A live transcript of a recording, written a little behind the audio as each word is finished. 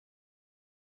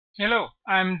Hello,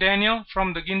 I'm Daniel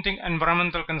from the Ginting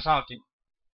Environmental Consulting.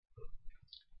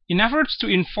 In efforts to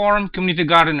inform community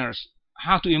gardeners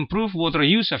how to improve water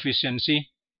use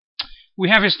efficiency, we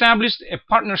have established a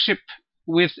partnership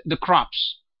with The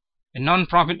Crops, a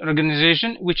non-profit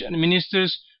organization which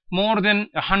administers more than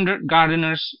 100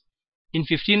 gardeners in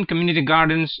 15 community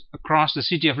gardens across the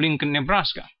city of Lincoln,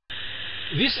 Nebraska.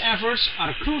 These efforts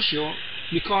are crucial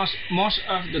because most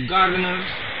of the gardeners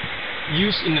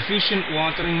use inefficient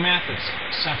watering methods,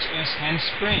 such as hand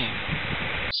spraying.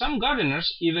 Some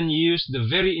gardeners even use the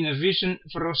very inefficient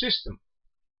furrow system.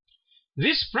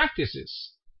 These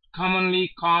practices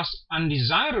commonly cause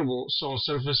undesirable soil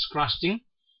surface crusting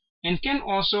and can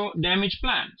also damage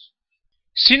plants.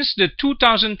 Since the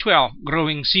 2012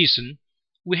 growing season,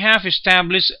 we have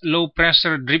established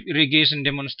low-pressure drip irrigation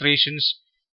demonstrations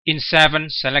in 7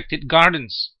 selected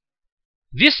gardens.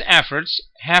 These efforts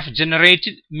have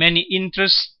generated many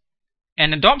interests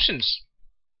and adoptions.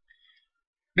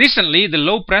 Recently, the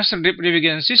low-pressure drip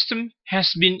irrigation system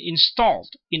has been installed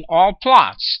in all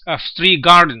plots of 3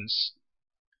 gardens.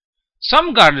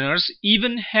 Some gardeners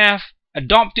even have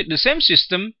adopted the same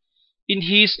system in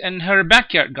his and her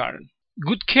backyard garden.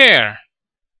 Good care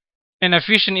and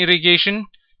efficient irrigation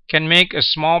can make a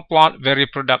small plot very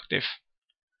productive,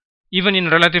 even in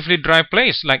a relatively dry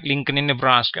place like Lincoln in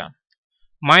Nebraska.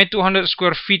 My 200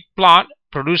 square feet plot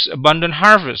produced abundant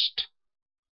harvest.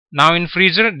 Now in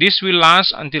freezer, this will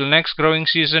last until next growing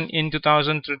season in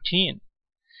 2013.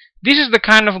 This is the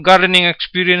kind of gardening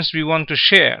experience we want to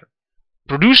share.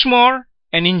 Produce more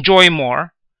and enjoy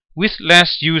more with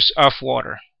less use of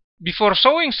water. Before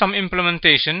showing some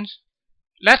implementations,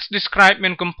 let's describe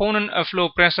main component of low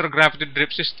pressure gravity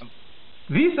drip system.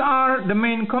 These are the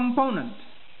main components: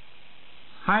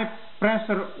 high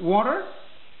pressure water,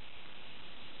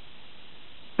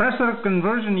 pressure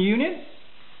conversion unit,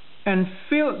 and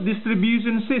field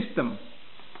distribution system.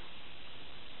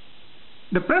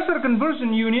 The pressure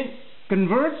conversion unit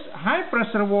converts high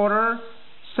pressure water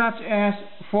such as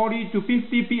 40 to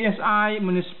 50 psi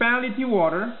municipality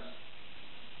water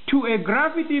to a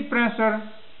gravity pressure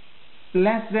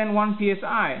less than 1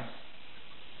 psi.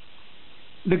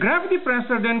 The gravity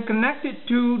pressure then connected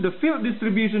to the field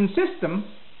distribution system,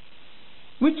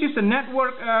 which is a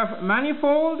network of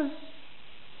manifold,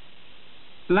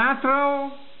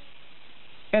 lateral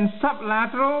and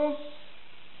sublateral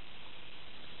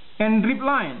and drip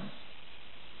line.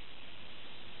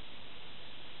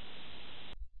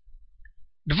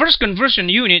 The first conversion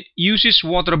unit uses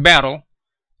water barrel,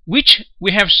 which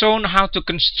we have shown how to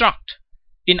construct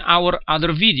in our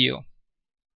other video.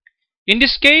 In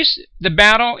this case, the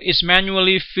barrel is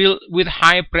manually filled with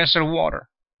high pressure water.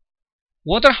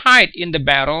 Water height in the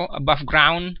barrel above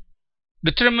ground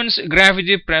determines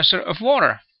gravity pressure of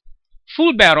water.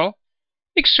 Full barrel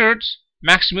exerts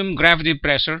maximum gravity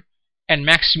pressure and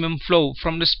maximum flow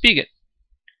from the spigot.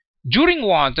 During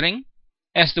watering,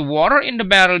 as the water in the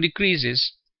barrel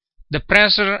decreases, the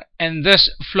pressure and thus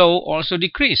flow also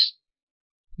decrease.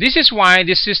 This is why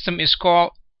this system is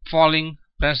called falling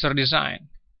pressure design.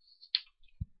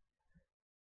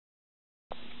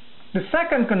 The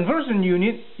second conversion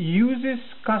unit uses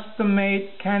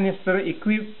custom-made canister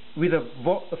equipped with a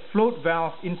float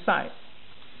valve inside.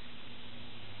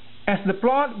 As the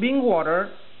plot being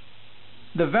watered,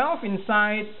 the valve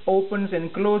inside opens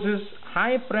and closes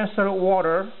high pressure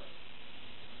water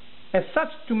as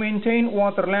such to maintain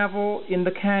water level in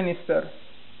the canister.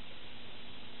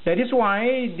 That is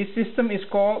why this system is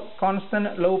called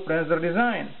constant low pressure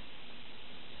design.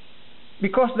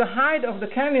 Because the height of the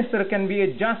canister can be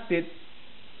adjusted,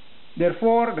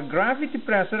 therefore the gravity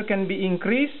pressure can be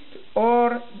increased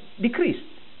or decreased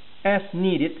as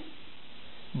needed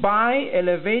by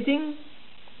elevating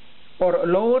or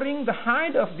lowering the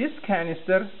height of this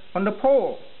canister on the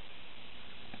pole.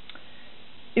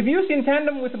 If used in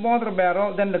tandem with the water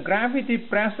barrel, then the gravity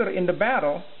pressure in the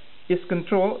barrel is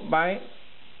controlled by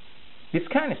this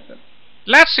canister.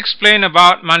 Let's explain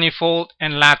about manifold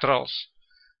and laterals.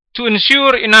 To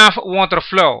ensure enough water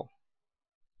flow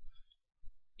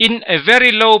in a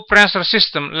very low pressure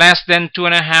system less than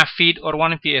 2.5 feet or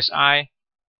 1 psi,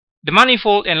 the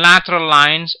manifold and lateral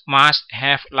lines must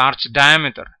have large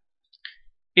diameter.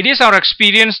 It is our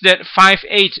experience that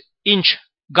 5/8 inch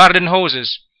garden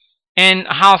hoses and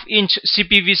 1/2 inch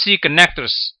CPVC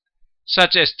connectors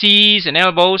such as T's and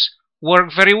elbows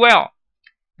work very well.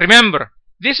 Remember,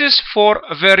 this is for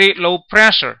very low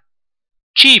pressure.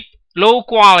 Cheap, low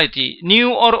quality,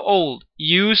 new or old,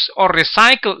 used or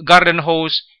recycled garden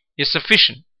hose is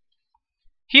sufficient.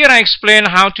 Here I explain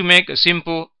how to make a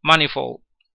simple manifold.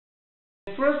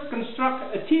 First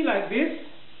construct a T like this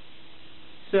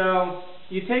So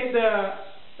you take the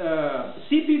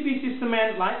CPVC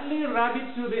cement, lightly rub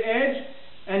it to the edge,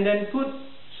 and then put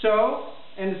so.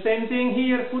 And the same thing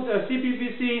here, put a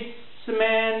CPVC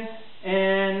cement,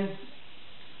 and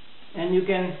you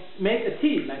can make a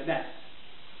T like that.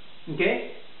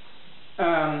 Okay.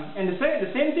 And the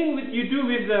same thing you do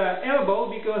with the elbow,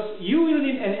 because you will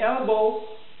need an elbow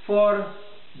for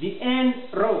the end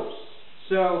rows.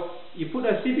 So you put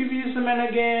a CPVC cement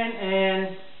again,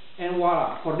 and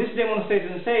voila. For this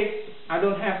demonstration's sake, I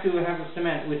don't have to have a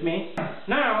cement with me.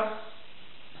 Now,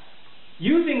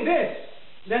 using this,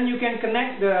 then you can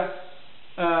connect the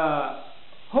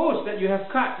hose that you have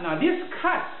cut. Now this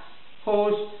cut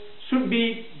hose should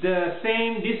be the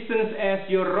same distance as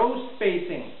your row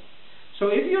spacing. So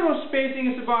if your row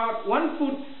spacing is about 1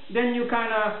 foot, then you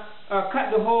kind of cut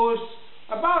the hose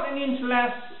about an inch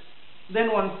less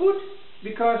than 1 foot,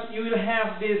 because you will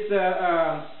have this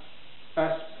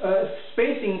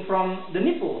spacing from the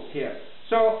nipples here.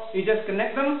 So you just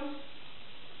connect them.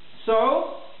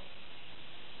 So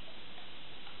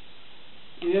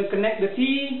you connect the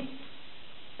T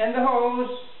and the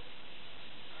hose.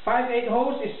 5/8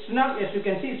 hose is snug, as you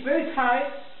can see, it's very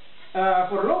tight.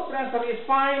 For low pressure it's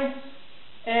fine.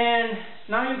 And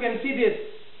now you can see this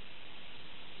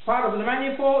part of the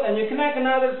manifold, and you connect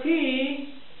another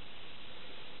T,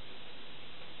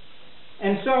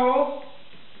 and so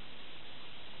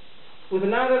with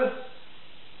another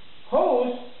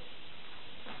hose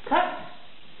cut.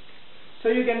 So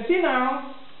you can see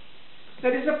now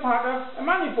that is a part of a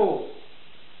manifold.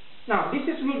 Now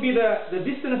this will be the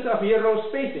distance of your row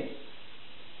spacing.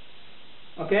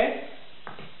 Okay.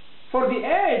 For the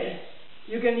edge,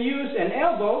 you can use an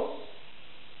elbow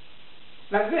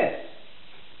like this.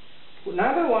 Put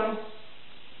another one,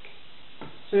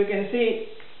 so you can see.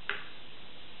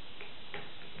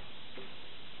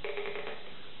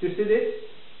 You see this?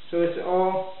 So it's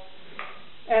all.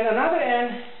 And another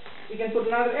end, you can put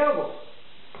another elbow.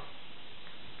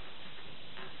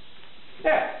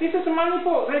 There, this is a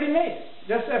manifold ready-made,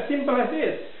 just as simple as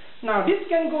this. Now this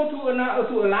can go to a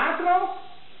lateral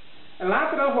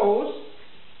hose.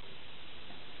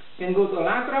 Can go to a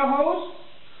lateral hose,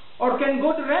 or can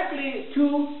go directly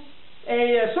to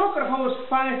a soaker hose,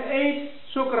 5/8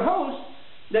 soaker hose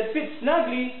that fits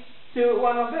snugly to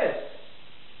one of this.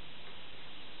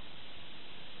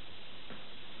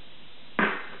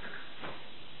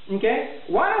 Okay,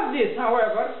 one of these,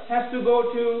 however, has to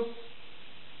go to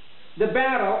the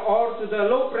barrel or to the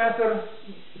low pressure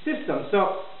system.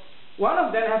 So one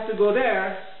of them has to go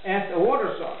there as a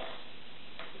water source.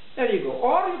 There you go.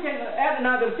 Or you can add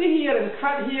another T here and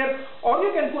cut here, or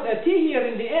you can put a T here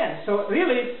in the end. So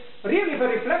really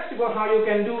very flexible how you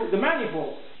can do the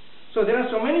manifold. So there are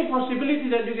so many possibilities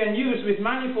that you can use with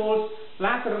manifolds,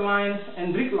 lateral lines,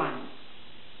 and drip lines.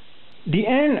 The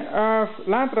end of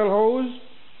lateral hose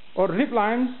or drip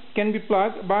lines can be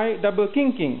plugged by double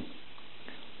kinking.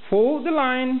 Fold the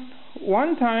line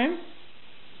 1 time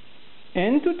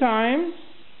and 2 times,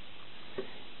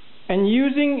 and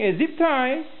using a zip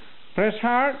tie, press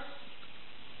hard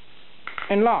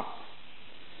and lock.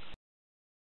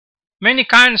 Many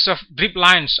kinds of drip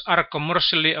lines are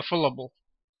commercially available.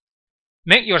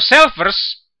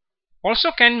 Make-yourselfers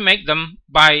also can make them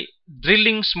by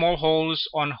drilling small holes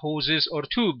on hoses or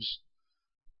tubes.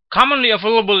 Commonly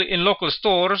available in local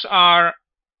stores are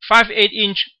 5/8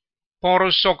 inch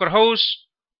porous soaker hose,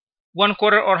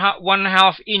 1/4 or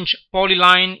 1/2 inch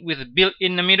polyline with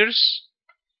built-in emitters,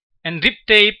 and drip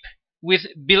tape with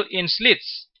built-in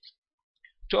slits.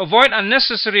 To avoid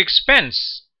unnecessary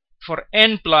expense for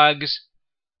end plugs,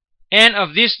 end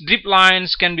of these drip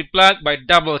lines can be plugged by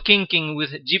double kinking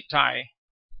with zip tie.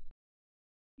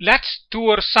 Let's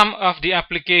tour some of the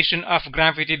application of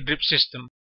gravity drip system.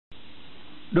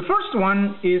 The first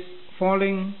one is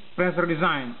falling pressure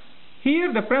design.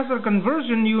 Here the pressure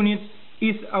conversion unit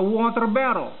is a water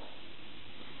barrel,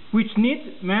 which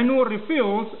needs manual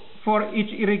refills for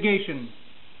each irrigation.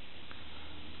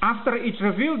 After each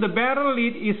refill, the barrel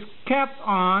lid is kept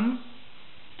on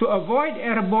to avoid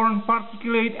airborne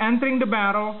particulate entering the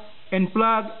barrel and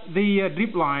plug the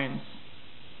drip lines.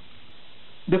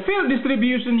 The fill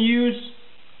distribution use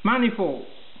manifolds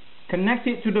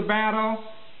connected to the barrel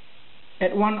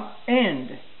at one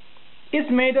end. It's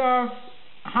made of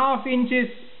 1/2 inches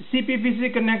CPVC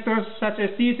connectors such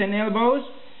as T's and elbows,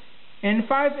 and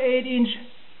 5/8 inch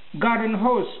garden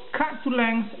hose cut to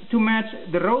length to match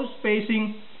the row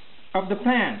spacing of the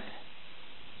plant.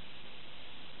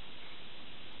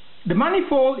 The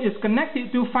manifold is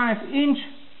connected to 5-inch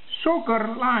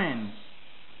soaker lines.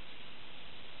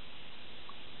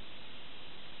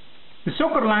 The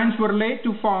soaker lines were laid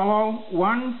to follow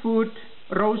 1 foot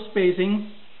row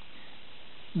spacing.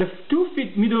 The 2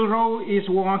 feet middle row is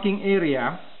walking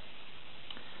area,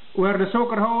 where the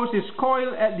soaker hose is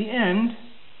coiled at the end.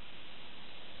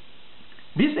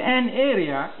 This end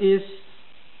area is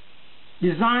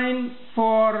designed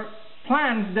for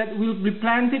plants that will be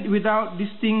planted without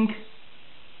distinct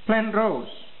plant rows.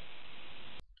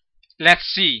 Let's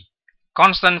see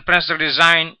constant pressure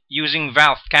design using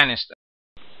valve canister.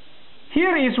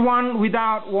 Here is one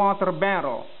without water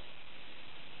barrel.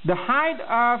 The height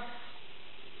of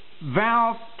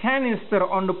valve canister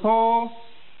on the pole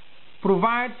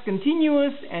provides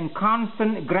continuous and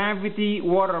constant gravity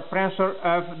water pressure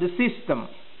of the system.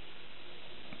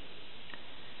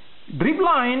 Drip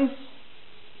lines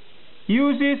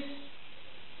uses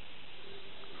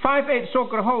 5/8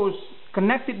 soaker hose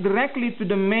connected directly to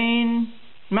the main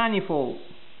manifold.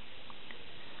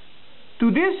 To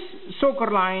this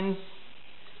soaker line,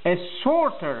 a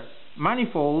shorter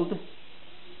manifold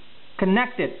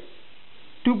connected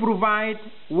to provide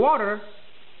water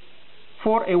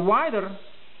for a wider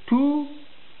 2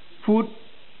 foot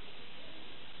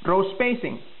row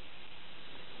spacing.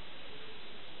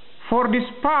 For this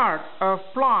part of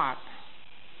plot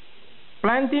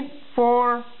planted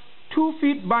for 2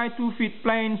 feet by 2 feet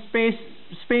plane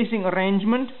spacing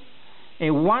arrangement,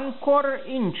 a 1/4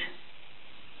 inch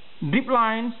drip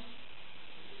lines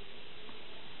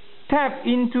tap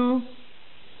into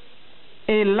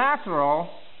a lateral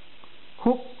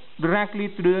hook directly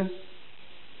to the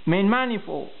main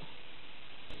manifold.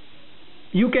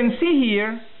 You can see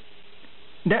here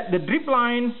that the drip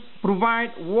lines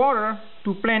provide water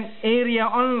to plant area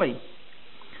only,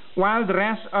 while the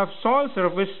rest of soil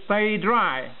surface stay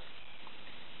dry.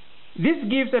 This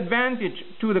gives advantage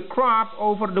to the crop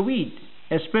over the weed,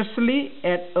 especially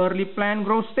at early plant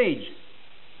growth stage,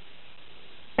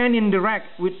 and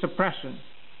indirect with suppression.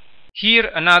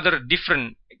 Here another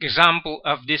different example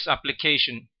of this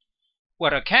application,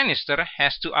 where a canister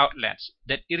has 2 outlets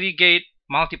that irrigate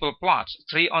multiple plots,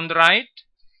 3 on the right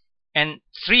and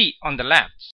 3 on the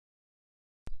left.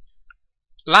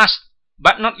 Last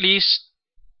but not least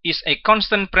is a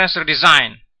constant pressure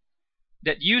design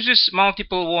that uses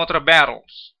multiple water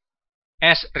barrels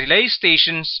as relay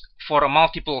stations for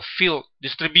multiple field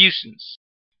distributions.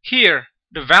 Here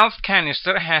the valve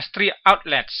canister has 3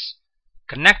 outlets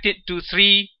connected to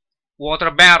 3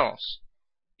 water barrels.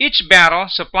 Each barrel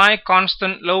supply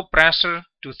constant low pressure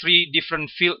to 3 different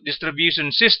field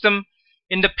distribution systems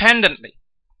independently.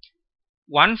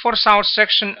 One for south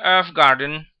section of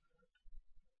garden,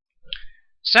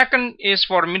 second is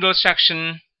for middle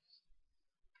section,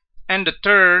 and the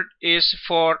third is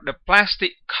for the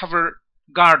plastic covered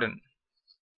garden.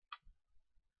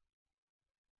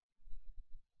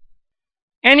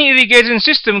 Any irrigation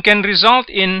system can result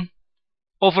in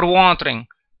overwatering,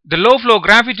 the low flow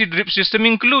gravity drip system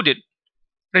included.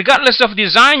 Regardless of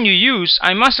design you use,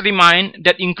 I must remind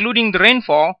that including the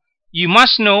rainfall, you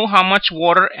must know how much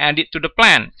water added to the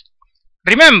plant.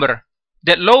 Remember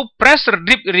that low pressure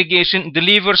drip irrigation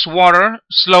delivers water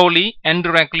slowly and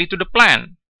directly to the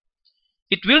plant.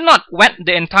 It will not wet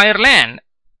the entire land.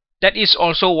 That is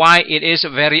also why it is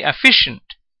very efficient.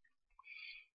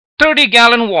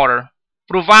 30-gallon water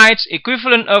provides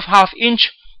equivalent of ½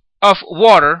 inch of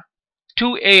water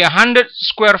to a 100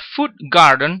 square foot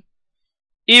garden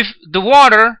if the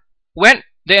water wet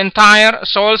the entire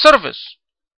soil surface,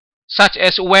 such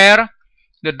as where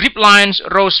the drip lines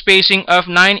row spacing of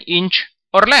 9 inch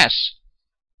or less.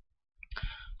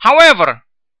 However,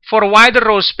 for wider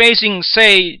row spacing,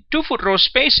 say 2 foot row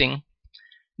spacing,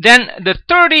 then the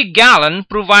 30-gallon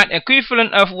provide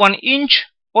equivalent of 1 inch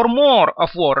or more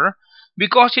of water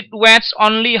because it wets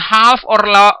only half or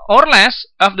less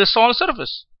of the soil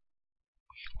surface,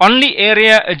 only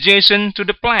area adjacent to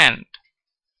the plant.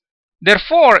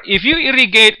 Therefore, if you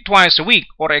irrigate twice a week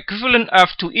or equivalent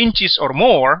of 2 inches or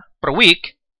more per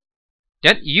week,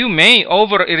 then you may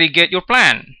over-irrigate your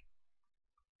plant,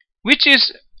 which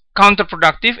is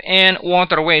counterproductive and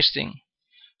water wasting.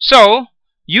 So,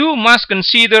 you must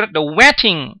consider the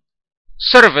wetting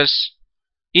service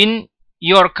in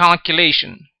your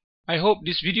calculation. I hope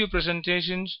this video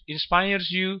presentation inspires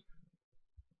you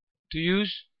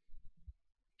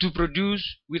to produce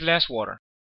with less water.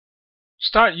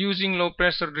 Start using low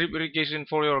pressure drip irrigation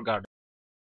for your garden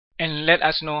and let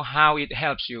us know how it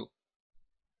helps you.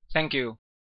 Thank you.